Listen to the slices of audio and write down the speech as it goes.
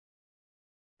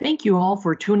Thank you all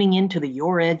for tuning in to the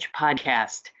Your Edge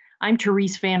podcast. I'm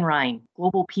Therese Van Ryn,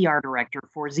 Global PR Director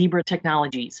for Zebra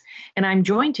Technologies, and I'm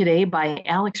joined today by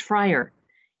Alex Fryer,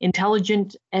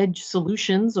 Intelligent Edge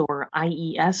Solutions, or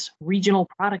IES, Regional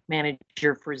Product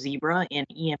Manager for Zebra in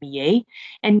EMEA,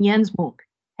 and Jens Munk,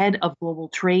 Head of Global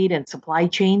Trade and Supply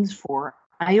Chains for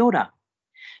IOTA.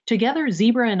 Together,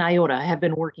 Zebra and IOTA have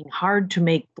been working hard to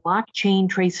make blockchain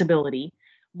traceability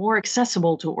more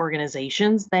accessible to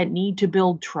organizations that need to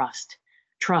build trust.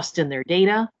 Trust in their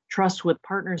data, trust with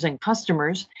partners and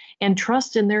customers, and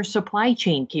trust in their supply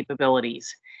chain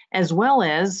capabilities, as well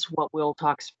as what we'll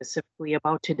talk specifically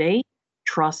about today,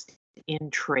 trust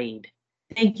in trade.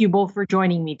 Thank you both for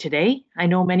joining me today. I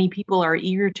know many people are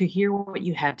eager to hear what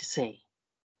you have to say.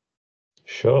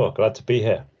 Sure, glad to be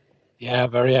here. Yeah,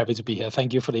 very happy to be here.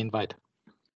 Thank you for the invite.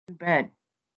 You bet.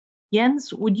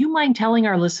 Jens, would you mind telling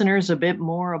our listeners a bit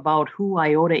more about who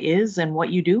IOTA is and what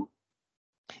you do?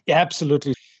 Yeah,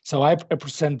 absolutely. So I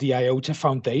represent the IOTA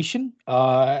Foundation,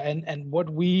 and what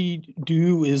we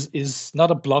do is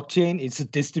not a blockchain, it's a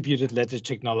distributed ledger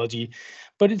technology,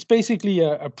 but it's basically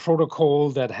a protocol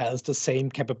that has the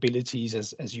same capabilities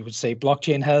as you would say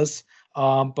blockchain has,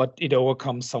 but it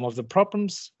overcomes some of the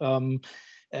problems.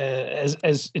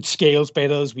 As it scales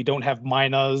better, as we don't have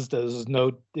miners, there's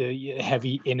no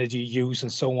heavy energy use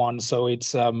and so on. So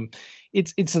it's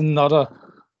another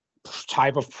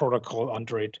type of protocol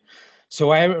under it.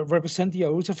 So I represent the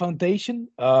IOTA Foundation,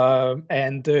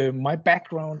 and my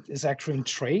background is actually in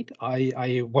trade.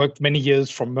 I worked many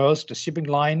years for Maersk, the shipping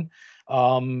line.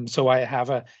 So I have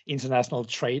an international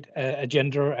trade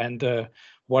agenda, and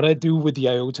what I do with the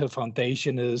IOTA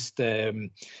Foundation is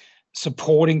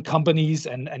supporting companies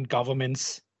and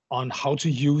governments on how to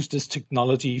use this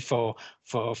technology for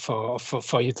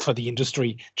the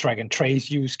industry, track and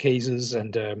trace use cases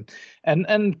and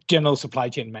general supply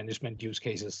chain management use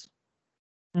cases.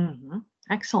 Mm-hmm.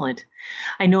 Excellent.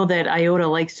 I know that IOTA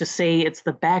likes to say it's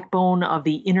the backbone of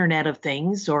the Internet of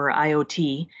Things, or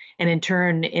IoT, and in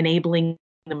turn enabling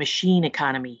the machine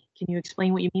economy. Can you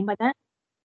explain what you mean by that?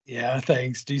 Yeah,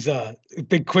 thanks. These are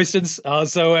big questions.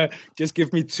 So just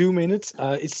give me 2 minutes.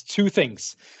 It's two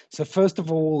things. So first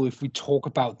of all, if we talk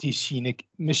about the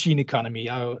machine economy,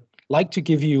 I would like to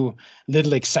give you a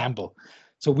little example.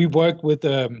 So we work with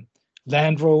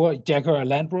Land Rover, Jaguar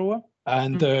Land Rover,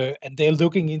 and they're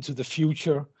looking into the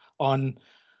future on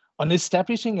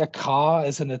establishing a car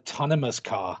as an autonomous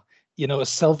car, a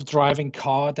self-driving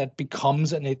car that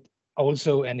becomes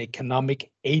also an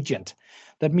economic agent.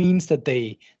 That means that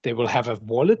they will have a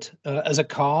wallet as a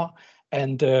car,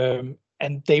 and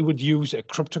they would use a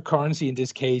cryptocurrency. In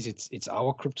this case, it's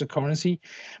our cryptocurrency.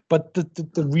 But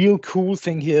the real cool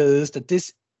thing here is that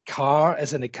this car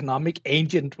as an economic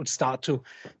agent would start to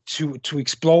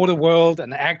explore the world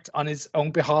and act on its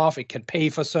own behalf. It can pay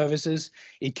for services.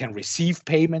 It can receive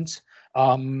payments.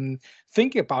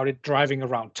 Think about it driving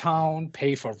around town,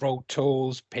 pay for road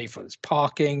tolls, pay for its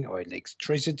parking or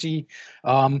electricity,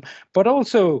 but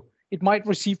also it might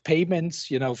receive payments,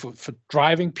 for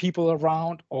driving people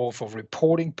around or for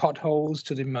reporting potholes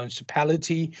to the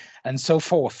municipality and so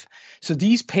forth. So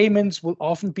these payments will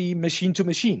often be machine to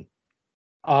machine.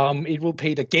 It will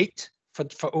pay the gate for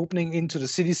opening into the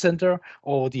city center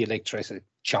or the electricity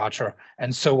charger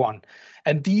and so on.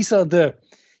 And these are the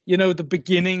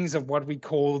beginnings of what we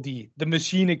call the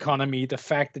machine economy, the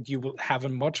fact that you will have a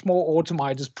much more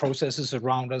automated processes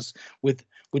around us with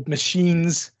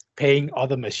machines paying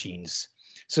other machines.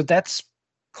 So that's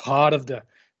part of the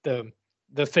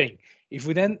thing. If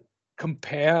we then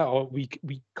compare or we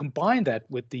combine that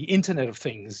with the Internet of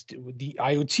Things, with the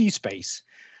IoT space,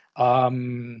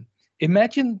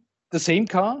 imagine the same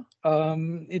car.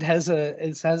 It has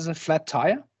a flat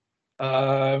tire.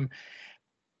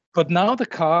 But now the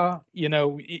car,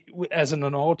 as an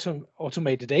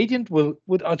automated agent,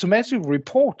 would automatically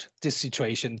report this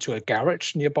situation to a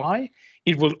garage nearby.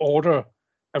 It will order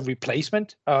a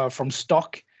replacement from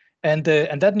stock, and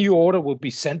that new order will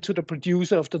be sent to the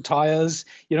producer of the tires.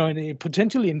 And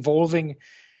potentially involving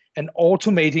and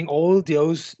automating all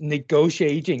those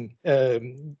negotiating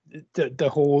the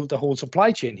whole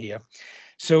supply chain here.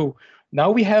 So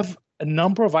now we have a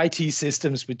number of IT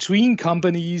systems between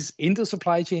companies in the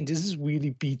supply chain. This is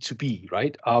really B2B,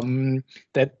 right?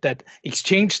 That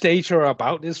exchange data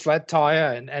about this flat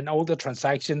tire and all the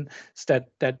transactions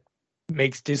that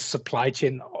makes this supply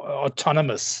chain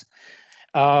autonomous.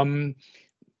 So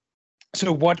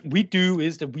what we do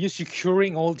is that we are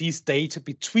securing all these data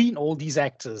between all these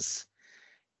actors.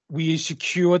 We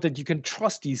secure that you can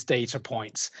trust these data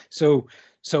points. So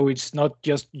So it's not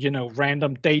just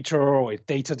random data or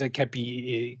data that can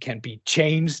be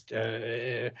changed.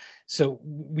 So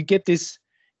we get this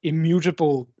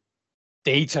immutable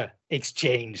data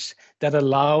exchange that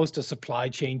allows the supply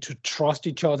chain to trust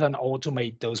each other and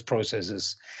automate those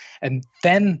processes. And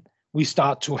then we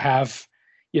start to have,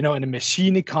 in a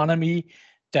machine economy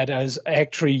that is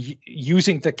actually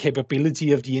using the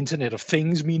capability of the Internet of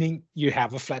Things, meaning you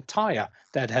have a flat tire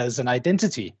that has an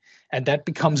identity, and that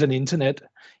becomes an internet.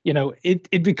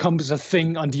 It becomes a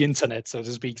thing on the internet, so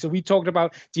to speak. So we talked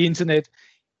about the internet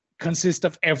consists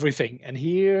of everything, and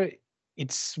here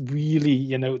it's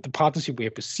really, the partnership we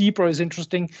have with Zebra is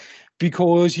interesting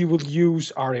because you will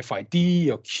use RFID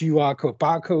or QR code,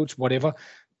 barcodes, whatever,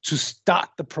 to start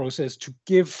the process to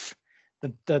give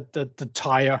the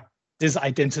tire this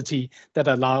identity that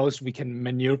allows we can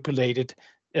manipulate it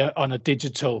on a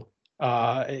digital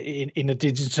in a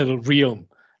digital realm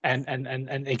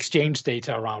and exchange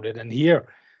data around it. And here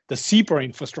the Zebra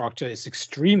infrastructure is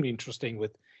extremely interesting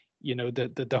with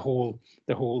the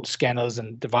whole scanners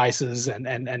and devices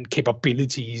and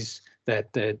capabilities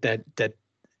that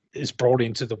is brought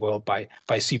into the world by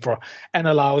Zebra and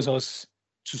allows us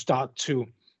to start to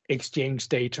exchange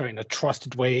data in a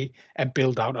trusted way and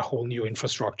build out a whole new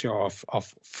infrastructure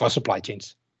for supply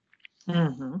chains.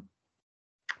 Mm-hmm.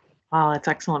 Wow, that's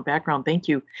excellent background. Thank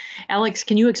you. Alex,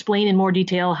 can you explain in more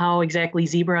detail how exactly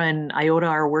Zebra and IOTA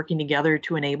are working together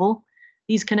to enable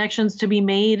these connections to be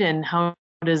made, and how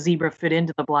does Zebra fit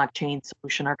into the blockchain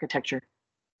solution architecture?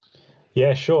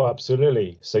 Yeah, sure,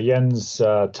 absolutely. So Jens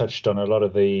touched on a lot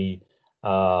of the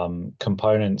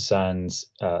components and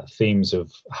themes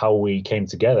of how we came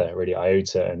together, really,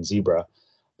 IOTA and Zebra.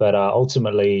 But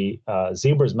ultimately,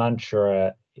 Zebra's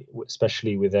mantra,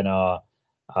 especially within our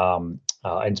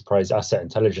enterprise asset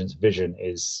intelligence vision,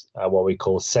 is what we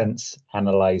call sense,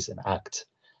 analyze, and act.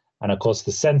 And of course,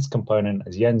 the sense component,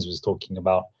 as Jens was talking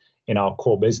about in our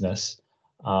core business,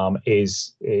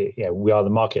 is we are the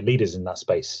market leaders in that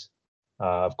space.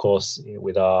 Of course,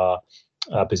 with our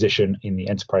position in the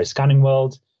enterprise scanning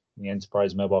world, in the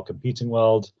enterprise mobile computing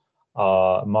world,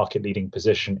 our market leading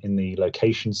position in the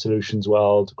location solutions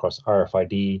world across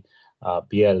RFID, BLE,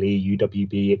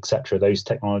 UWB, etc., those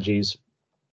technologies.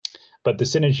 But the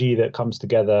synergy that comes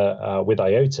together with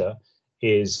IOTA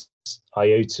is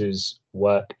IOTA's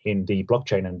work in the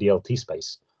blockchain and DLT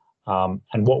space.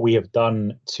 And what we have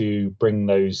done to bring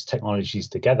those technologies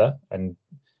together, and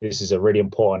this is a really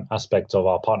important aspect of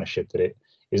our partnership, that it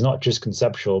is not just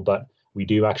conceptual, but we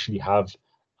do actually have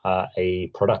a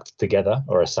product together,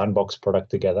 or a sandbox product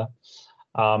together,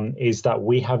 is that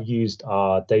we have used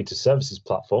our data services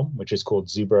platform, which is called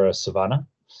Zebra Savannah.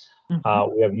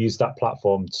 Mm-hmm. We have used that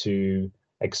platform to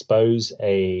expose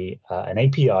an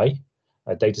API,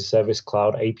 a data service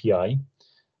cloud API,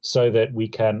 so that we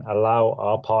can allow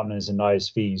our partners and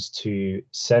ISVs to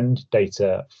send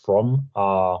data from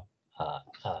our,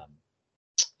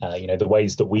 the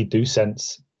ways that we do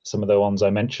sense some of the ones I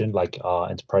mentioned, like our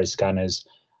enterprise scanners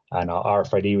and our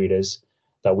RFID readers,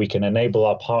 that we can enable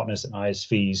our partners and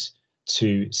ISVs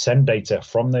to send data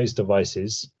from those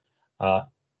devices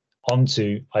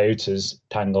onto IOTA's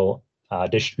Tangle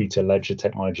distributed ledger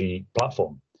technology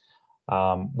platform,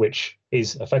 which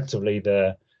is effectively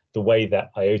the way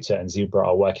that IOTA and Zebra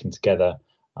are working together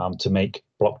to make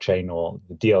blockchain, or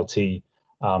the DLT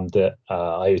that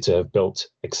IOTA have built,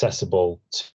 accessible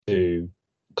to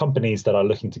companies that are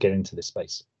looking to get into this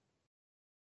space.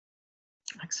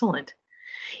 Excellent.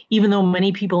 Even though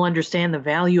many people understand the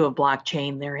value of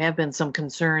blockchain, there have been some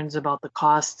concerns about the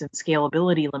cost and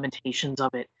scalability limitations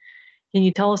of it. Can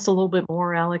you tell us a little bit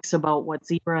more, Alex, about what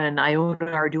Zebra and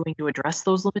IOTA are doing to address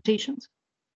those limitations?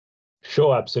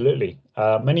 Sure, absolutely.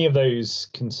 Many of those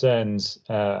concerns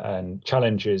and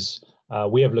challenges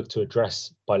we have looked to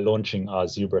address by launching our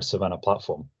Zebra Savannah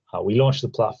platform. We launched the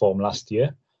platform last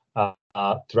year.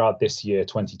 Throughout this year,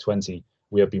 2020,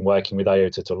 we have been working with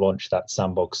IOTA to launch that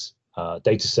sandbox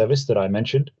data service that I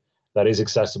mentioned, that is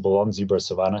accessible on Zebra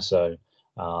Savannah. So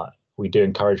we do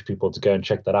encourage people to go and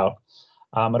check that out.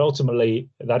 And ultimately,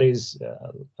 that is,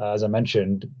 as I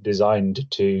mentioned, designed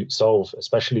to solve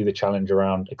especially the challenge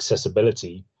around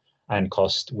accessibility and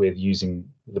cost with using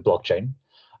the blockchain.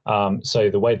 So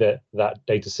the way that that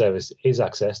data service is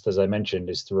accessed, as I mentioned,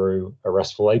 is through a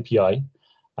RESTful API.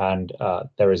 And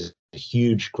there is a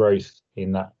huge growth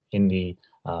in the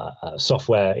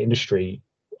software industry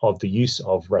of the use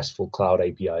of RESTful cloud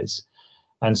APIs.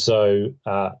 And so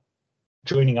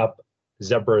joining up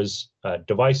Zebra's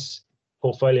device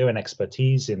portfolio and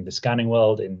expertise in the scanning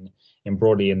world, in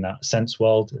broadly in that sense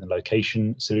world, in the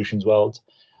location solutions world,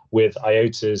 with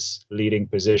IOTA's leading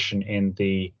position in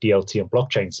the DLT and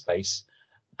blockchain space,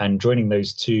 and joining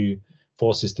those two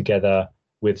forces together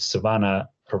with Savannah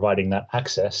providing that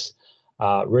access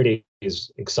really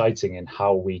is exciting in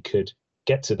how we could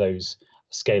get to those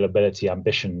scalability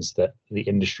ambitions that the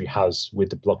industry has with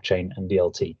the blockchain and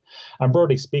DLT. And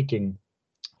broadly speaking,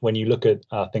 when you look at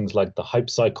things like the hype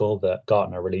cycle that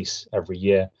Gartner release every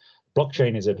year,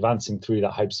 blockchain is advancing through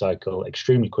that hype cycle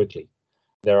extremely quickly.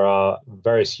 There are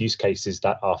various use cases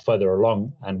that are further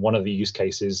along, and one of the use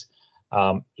cases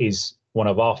is one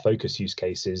of our focus use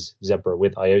cases, Zebra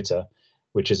with IOTA,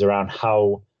 which is around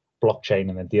how blockchain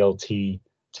and the DLT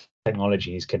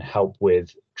technologies can help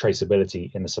with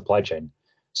traceability in the supply chain.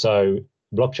 So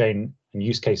blockchain and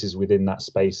use cases within that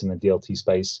space and the DLT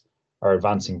space are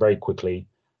advancing very quickly.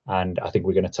 And I think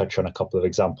we're going to touch on a couple of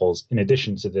examples in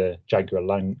addition to the Jaguar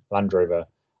Land Rover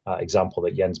example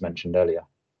that Jens mentioned earlier.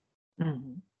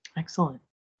 Mm-hmm. Excellent.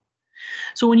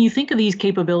 So when you think of these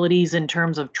capabilities in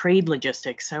terms of trade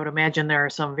logistics, I would imagine there are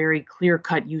some very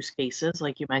clear-cut use cases,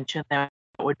 like you mentioned, that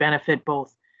would benefit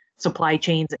both supply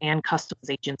chains and customs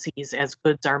agencies as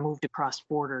goods are moved across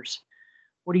borders.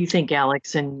 What do you think,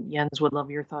 Alex? And Jens, would love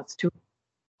your thoughts too.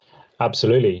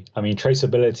 Absolutely. I mean,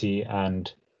 traceability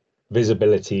and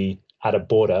visibility at a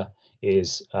border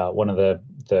is one of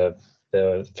the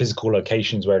physical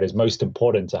locations where it is most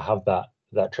important to have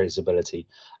that traceability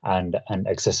and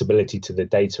accessibility to the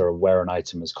data of where an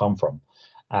item has come from.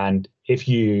 And if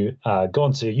you go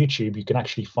onto YouTube, you can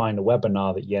actually find a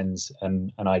webinar that Jens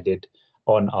and I did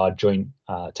on our joint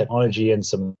technology and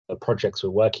some of the projects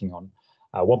we're working on.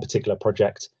 One particular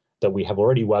project that we have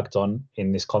already worked on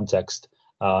in this context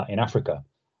in Africa.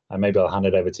 And maybe I'll hand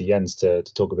it over to Jens to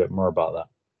talk a bit more about that.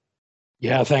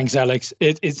 Yeah, thanks, Alex.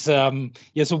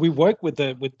 So we work with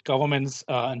governments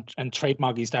and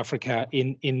Trademark East Africa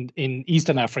in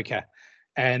Eastern Africa,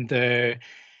 and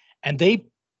they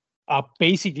are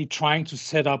basically trying to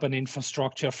set up an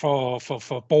infrastructure for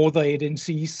border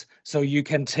agencies, so you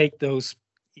can take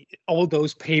all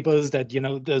those papers that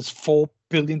there's 4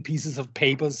 billion pieces of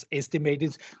papers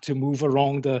estimated to move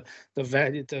along the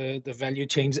value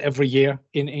chains every year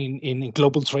in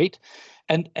global trade,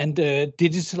 and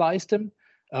digitalize them,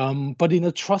 but in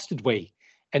a trusted way,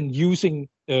 and using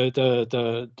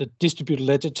the distributed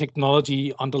ledger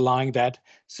technology underlying that,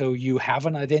 so you have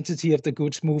an identity of the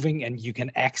goods moving, and you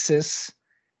can access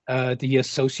the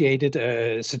associated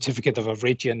certificate of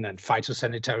origin and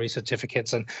phytosanitary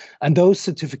certificates and those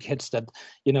certificates that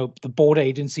the border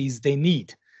agencies they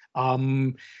need.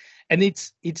 And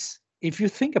it's if you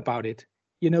think about it,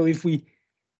 if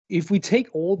we take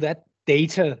all that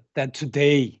data that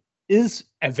today is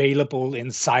available in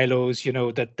silos,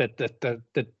 that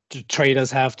the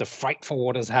traders have, the freight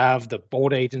forwarders have, the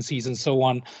border agencies and so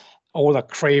on, all are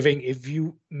craving. If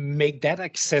you make that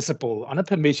accessible on a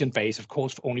permission base, of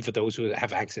course, only for those who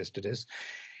have access to this,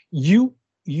 you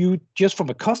just from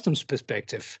a customs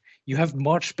perspective, you have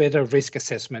much better risk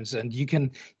assessments, and you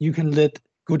can let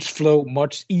goods flow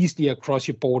much easier across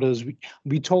your borders.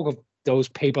 We talk of those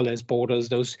paperless borders,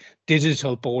 those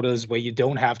digital borders where you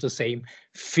don't have the same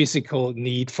physical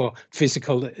need for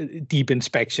physical deep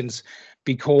inspections,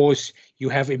 because you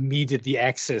have immediately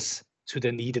access to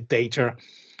the needed data.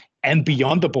 And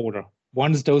beyond the border,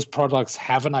 once those products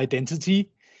have an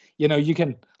identity, you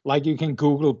can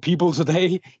Google people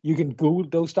today, you can Google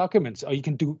those documents, or you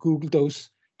can Google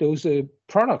those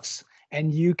products,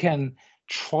 and you can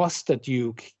trust that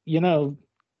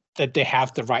that they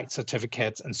have the right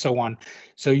certificates and so on.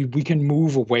 So we can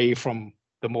move away from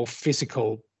the more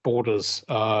physical borders,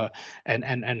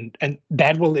 and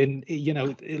that will,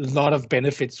 a lot of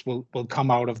benefits will come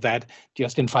out of that,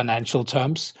 just in financial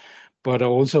terms. But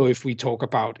also, if we talk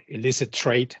about illicit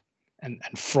trade and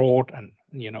fraud and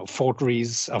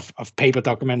forgeries of paper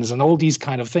documents and all these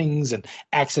kind of things, and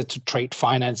access to trade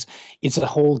finance, it's a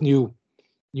whole new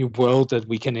world that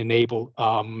we can enable.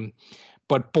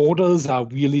 But borders are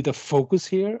really the focus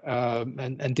here,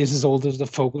 and this is also the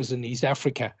focus in East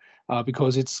Africa,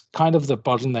 because it's kind of the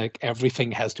bottleneck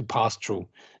everything has to pass through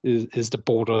is the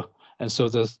border, and so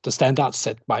the standards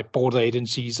set by border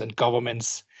agencies and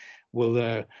governments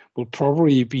will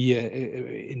probably be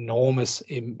enormous.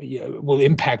 Will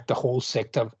impact the whole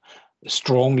sector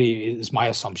strongly, is my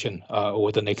assumption,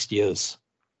 over the next years.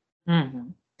 Mm-hmm.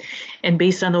 And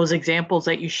based on those examples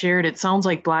that you shared, it sounds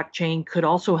like blockchain could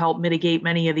also help mitigate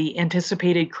many of the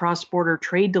anticipated cross-border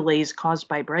trade delays caused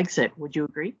by Brexit. Would you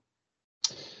agree?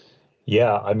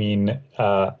 Yeah, I mean,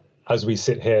 as we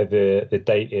sit here, the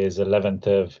date is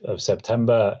 11th of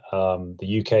September.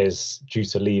 The UK is due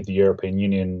to leave the European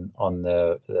Union on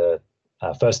the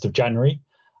 1st of January.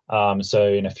 So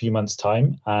in a few months'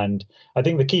 time. And I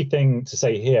think the key thing to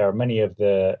say here are many of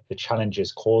the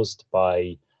challenges caused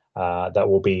by that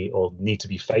will be or need to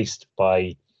be faced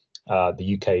by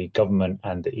the UK government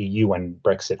and the EU when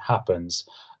Brexit happens.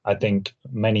 I think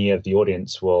many of the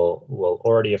audience will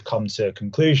already have come to a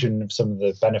conclusion of some of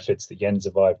the benefits that Jens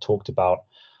and I have talked about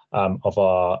of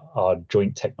our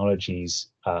joint technologies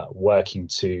working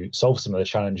to solve some of the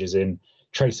challenges in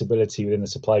traceability within the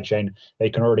supply chain. They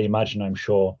can already imagine, I'm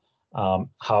sure,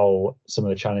 how some of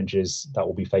the challenges that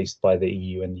will be faced by the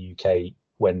EU and the UK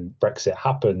when Brexit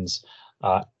happens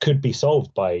could be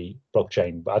solved by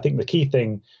blockchain. But I think the key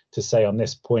thing to say on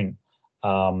this point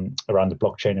around the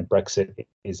blockchain and Brexit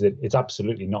is that it's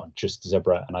absolutely not just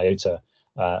Zebra and IOTA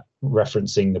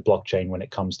referencing the blockchain when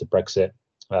it comes to Brexit.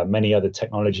 Many other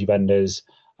technology vendors,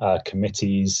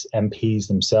 committees, MPs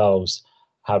themselves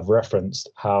have referenced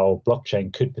how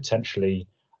blockchain could potentially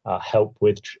help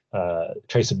with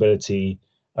traceability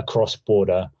across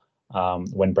border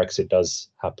when Brexit does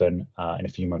happen in a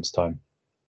few months' time.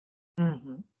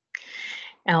 Mm-hmm.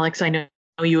 Alex, I know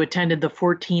you attended the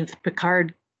 14th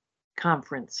Picard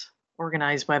conference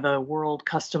organized by the World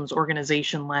Customs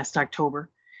Organization last October.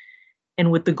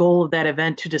 And with the goal of that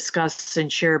event to discuss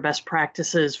and share best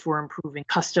practices for improving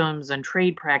customs and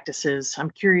trade practices, I'm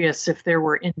curious if there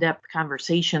were in-depth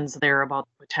conversations there about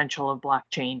the potential of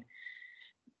blockchain.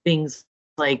 Things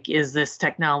like, is this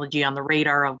technology on the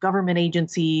radar of government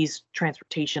agencies,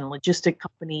 transportation and logistic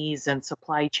companies, and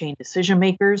supply chain decision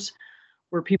makers?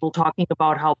 Were people talking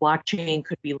about how blockchain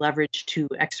could be leveraged to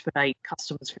expedite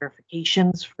customs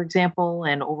verifications, for example,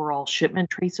 and overall shipment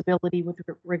traceability with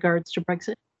regards to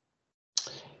Brexit?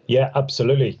 Yeah,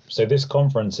 absolutely. So this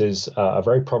conference is a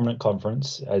very prominent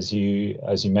conference, as you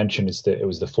mentioned. It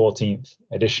was the 14th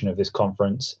edition of this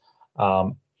conference.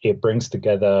 It brings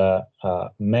together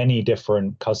many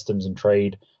different customs and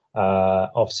trade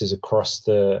offices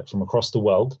from across the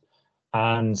world,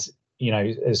 and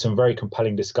there's some very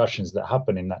compelling discussions that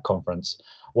happen in that conference.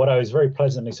 What I was very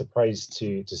pleasantly surprised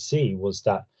to see was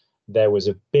that there was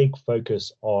a big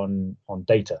focus on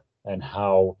data and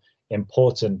how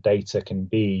important data can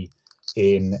be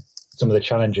in some of the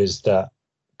challenges that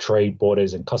trade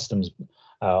borders and customs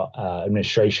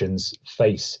administrations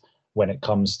face when it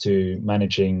comes to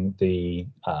managing the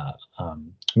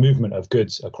movement of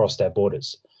goods across their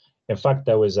borders. In fact,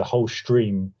 there was a whole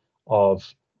stream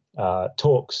of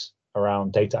talks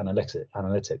around data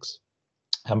analytics,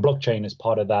 and blockchain as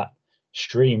part of that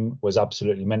stream was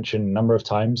absolutely mentioned a number of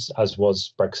times, as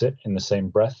was Brexit in the same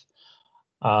breath.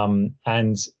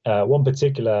 And one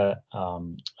particular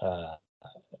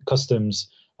customs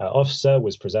officer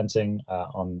was presenting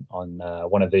on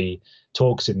one of the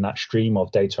talks in that stream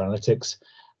of data analytics,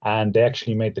 and they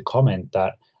actually made the comment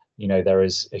that there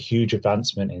is a huge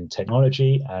advancement in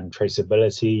technology and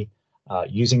traceability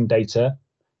using data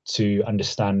to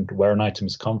understand where an item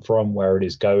has come from, where it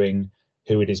is going,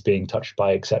 who it is being touched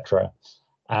by, etc.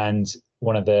 And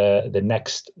one of the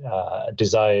next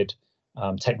desired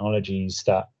technologies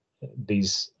that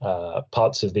these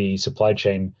parts of the supply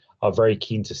chain are very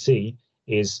keen to see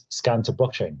is scan to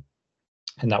blockchain.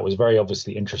 And that was very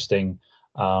obviously interesting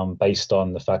based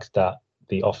on the fact that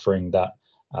the offering that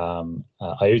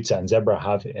IOTA and Zebra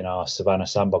have in our Savannah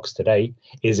sandbox today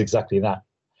is exactly that,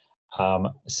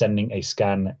 sending a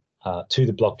scan to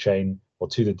the blockchain, or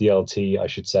to the DLT, I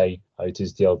should say,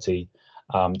 IOTA's DLT,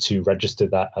 to register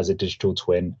that as a digital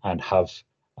twin and have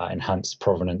enhanced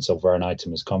provenance of where an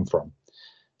item has come from.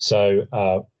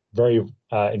 So very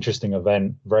interesting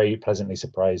event, very pleasantly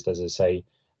surprised, as I say,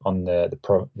 on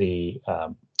the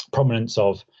prominence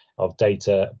of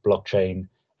data, blockchain,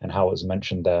 and how it was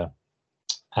mentioned there.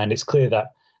 And it's clear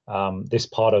that this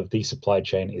part of the supply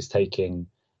chain is taking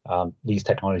these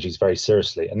technologies very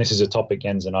seriously. And this is a topic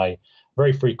Jens and I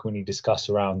very frequently discuss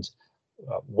around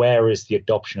where is the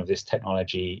adoption of this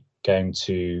technology going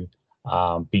to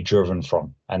be driven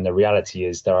from. And the reality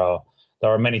is there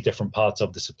are many different parts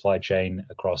of the supply chain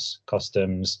across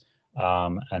customs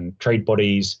and trade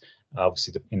bodies,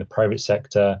 obviously in the private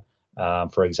sector,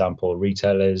 for example,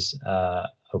 retailers,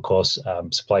 of course,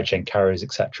 supply chain carriers,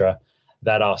 etc.,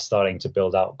 that are starting to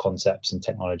build out concepts and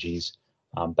technologies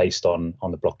based on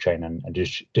the blockchain and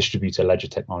distributed ledger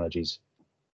technologies.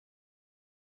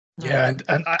 Yeah,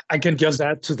 and I can just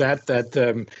add to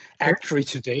that actually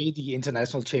today the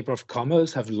International Chamber of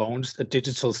Commerce have launched a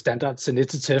digital standards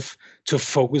initiative to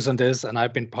focus on this, and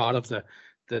I've been part of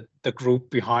the group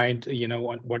behind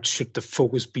what should the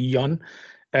focus be on,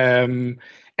 and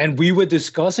we were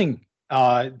discussing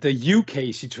the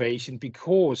UK situation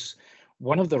because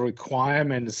one of the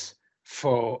requirements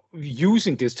for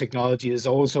using this technology is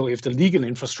also if the legal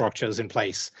infrastructure is in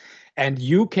place. And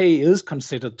UK is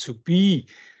considered to be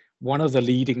one of the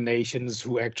leading nations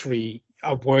who actually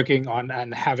are working on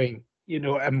and having,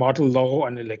 a model law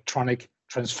on electronic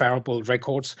transferable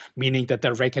records, meaning that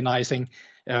they're recognizing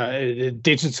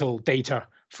digital data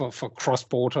for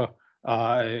cross-border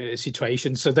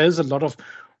situations. So there's a lot of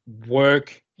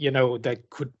work, that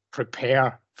could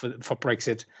prepare for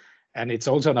Brexit. And it's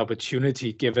also an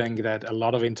opportunity, given that a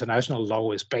lot of international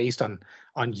law is based on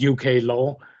UK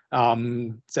law,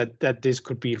 that this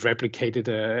could be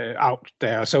replicated out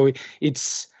there. So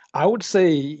I would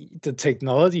say the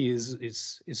technology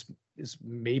is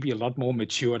maybe a lot more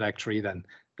matured actually than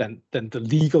the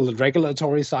legal and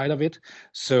regulatory side of it.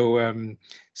 So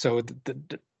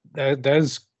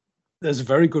there's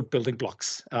very good building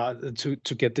blocks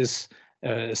to get this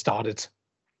started.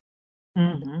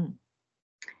 Mm-hmm.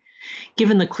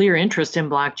 Given the clear interest in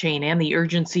blockchain and the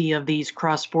urgency of these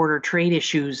cross-border trade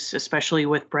issues, especially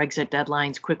with Brexit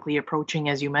deadlines quickly approaching,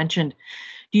 as you mentioned,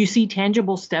 do you see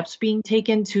tangible steps being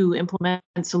taken to implement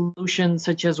solutions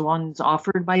such as ones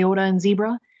offered by OTA and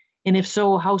Zebra? And if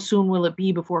so, how soon will it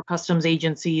be before customs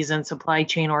agencies and supply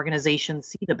chain organizations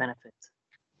see the benefits?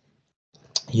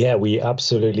 Yeah, we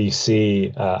absolutely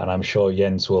see, and I'm sure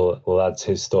Jens will add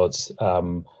his thoughts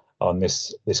on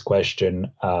this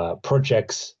question.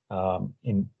 Projects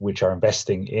in which are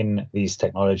investing in these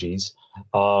technologies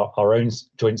are our own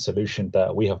joint solution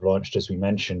that we have launched. As we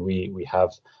mentioned, we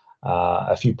have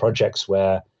a few projects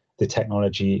where the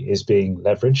technology is being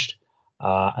leveraged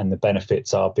and the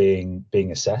benefits are being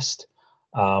assessed.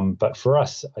 But for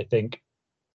us, I think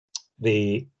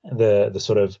the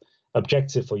sort of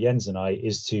objective for Jens and I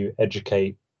is to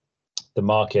educate the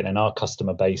market and our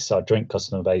customer base, our joint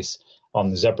customer base on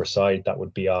the Zebra side. That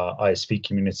would be our ISV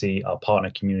community, our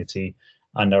partner community,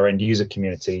 and our end user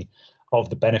community, of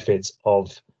the benefits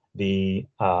of the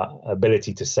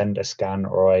ability to send a scan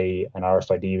or an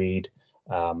RFID read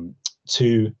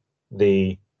to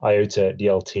the IOTA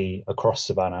DLT across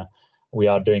Savannah. We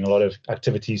are doing a lot of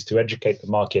activities to educate the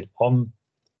market on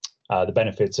the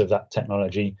benefits of that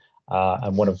technology,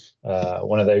 and one of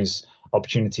those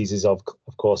opportunities is of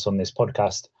course on this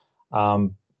podcast.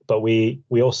 But we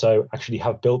also actually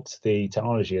have built the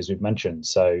technology, as we've mentioned.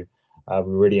 So we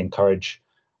really encourage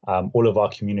all of our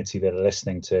community that are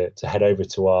listening to head over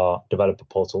to our developer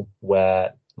portal,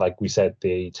 where, like we said,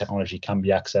 the technology can be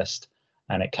accessed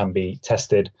and it can be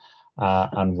tested.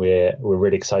 And we're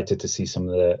really excited to see some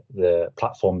of the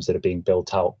platforms that are being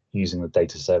built out using the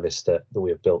data service that we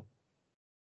have built.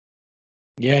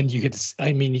 Yeah, and you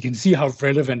can see how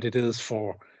relevant it is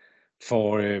for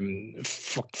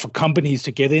companies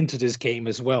to get into this game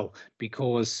as well,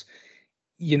 because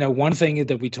one thing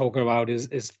that we talk about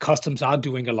is customs are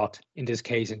doing a lot in this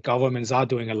case, and governments are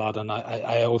doing a lot. And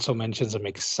I also mentioned some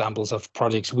examples of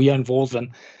projects we are involved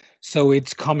in. So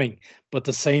it's coming, but at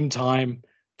the same time,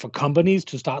 for companies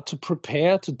to start to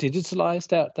prepare to digitalize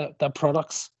their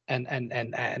products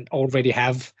and already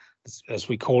have, as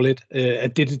we call it, a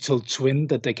digital twin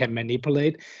that they can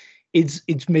manipulate,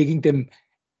 it's making them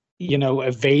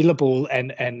available,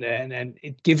 and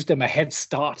it gives them a head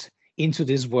start into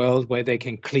this world where they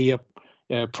can clear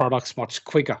products much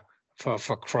quicker for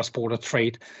cross-border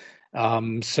trade.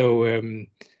 It's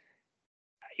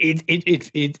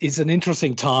an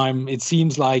interesting time. It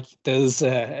seems like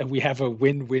we have a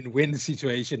win-win-win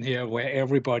situation here where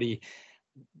everybody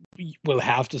will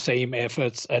have the same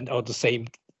efforts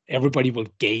everybody will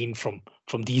gain from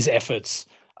these efforts.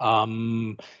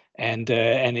 And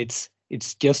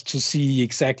it's just to see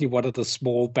exactly what are the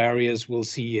small barriers we'll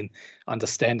see in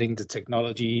understanding the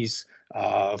technologies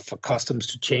for customs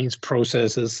to change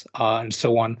processes and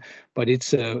so on. But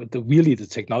it's really the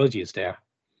technology is there.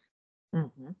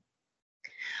 Mm-hmm.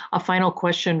 A final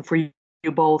question for you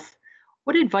both.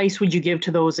 What advice would you give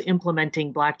to those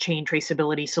implementing blockchain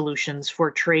traceability solutions for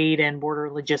trade and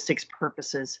border logistics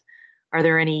purposes? Are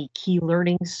there any key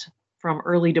learnings from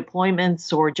early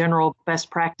deployments or general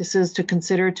best practices to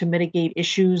consider to mitigate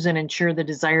issues and ensure the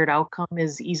desired outcome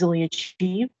is easily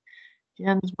achieved?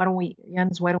 Jens, why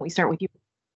don't we start with you?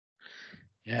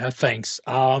 Yeah, thanks.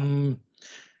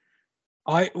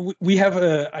 We have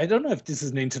I don't know if this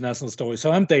is an international story,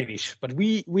 so I'm Danish, but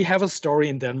we have a story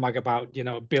in Denmark about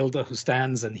a builder who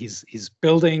stands and he's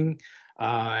building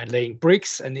and laying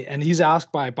bricks, and he's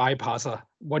asked by a bypasser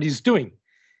what he's doing.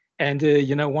 And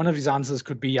one of his answers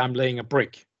could be, I'm laying a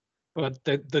brick. But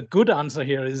the good answer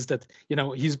here is that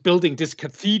he's building this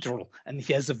cathedral and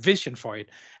he has a vision for it.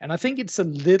 And I think it's a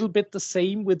little bit the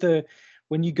same with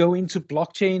when you go into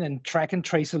blockchain and track and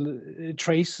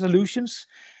trace solutions,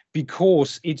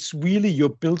 because it's really you're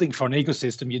building for an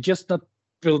ecosystem. You're just not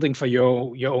building for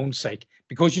your own sake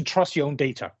because you trust your own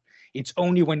data. It's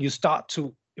only when you start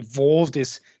to evolve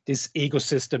this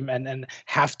ecosystem and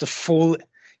have the full,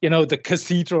 the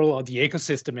cathedral or the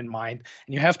ecosystem in mind,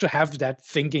 and you have to have that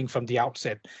thinking from the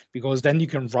outset, because then you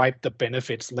can reap the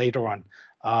benefits later on.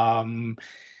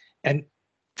 And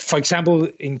for example,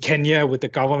 in Kenya with the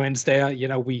governments there,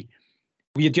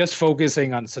 we are just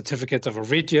focusing on certificates of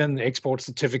origin, export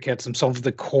certificates, and some of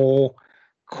the core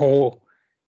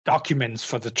documents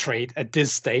for the trade at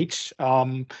this stage.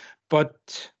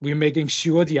 But we're making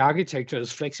sure the architecture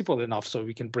is flexible enough so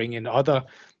we can bring in other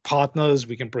partners,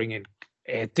 we can bring in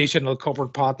additional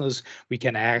corporate partners, we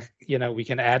can add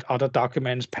other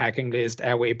documents, packing list,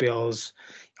 airway bills,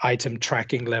 item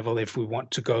tracking level if we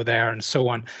want to go there, and so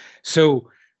on. So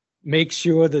make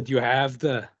sure that you have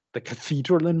the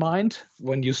cathedral in mind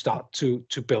when you start to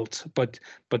build, but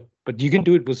you can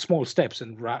do it with small steps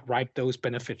and reap those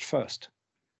benefits first.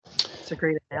 It's a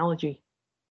great analogy.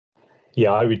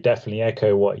 Yeah, I would definitely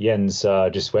echo what Jens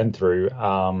just went through.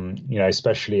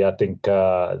 Especially I think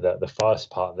the first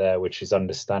part there, which is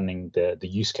understanding the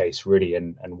use case really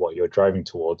and what you're driving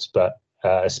towards, but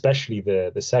especially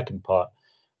the second part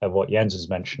of what Jens was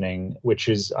mentioning, which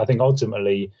is I think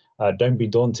ultimately don't be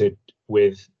daunted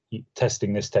with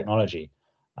testing this technology.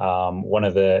 One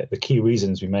of the key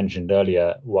reasons we mentioned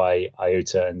earlier why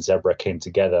IOTA and Zebra came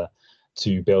together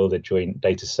to build a joint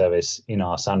data service in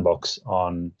our sandbox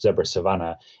on Zebra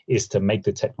Savannah is to make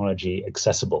the technology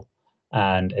accessible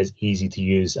and as easy to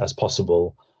use as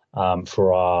possible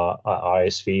for our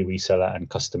ISV, reseller, and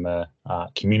customer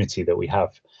community that we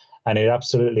have. And it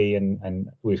absolutely, and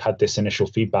we've had this initial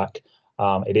feedback,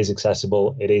 it is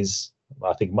accessible. It is,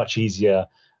 I think, much easier.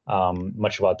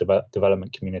 Much of our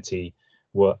development community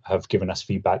have given us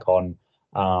feedback on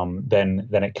than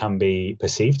it can be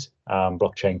perceived.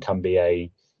 Blockchain can be a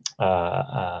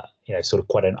sort of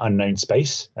quite an unknown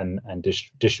space and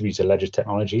distributed ledger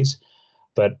technologies.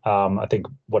 But I think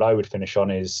what I would finish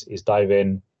on is dive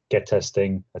in, get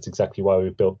testing. That's exactly why we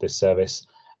built this service.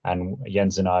 And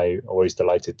Jens and I are always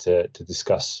delighted to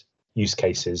discuss use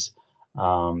cases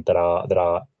that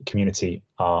our community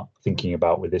are thinking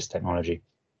about with this technology.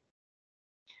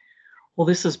 Well,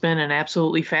 this has been an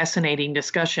absolutely fascinating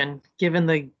discussion. Given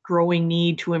the growing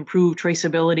need to improve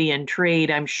traceability and trade,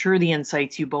 I'm sure the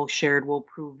insights you both shared will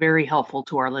prove very helpful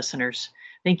to our listeners.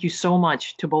 Thank you so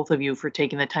much to both of you for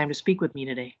taking the time to speak with me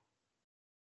today.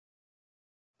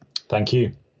 Thank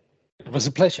you. It was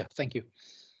a pleasure. Thank you.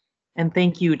 And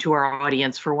thank you to our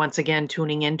audience for once again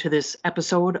tuning in to this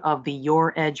episode of the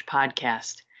Your Edge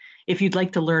podcast. If you'd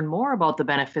like to learn more about the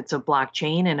benefits of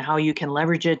blockchain and how you can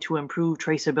leverage it to improve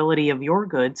traceability of your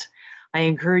goods, I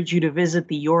encourage you to visit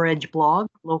the Your Edge blog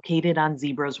located on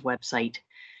Zebra's website.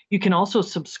 You can also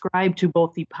subscribe to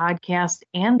both the podcast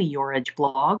and the Your Edge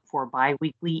blog for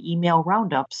bi-weekly email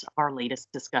roundups of our latest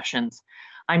discussions.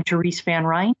 I'm Therese Van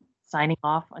Ryn, signing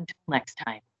off until next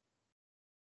time.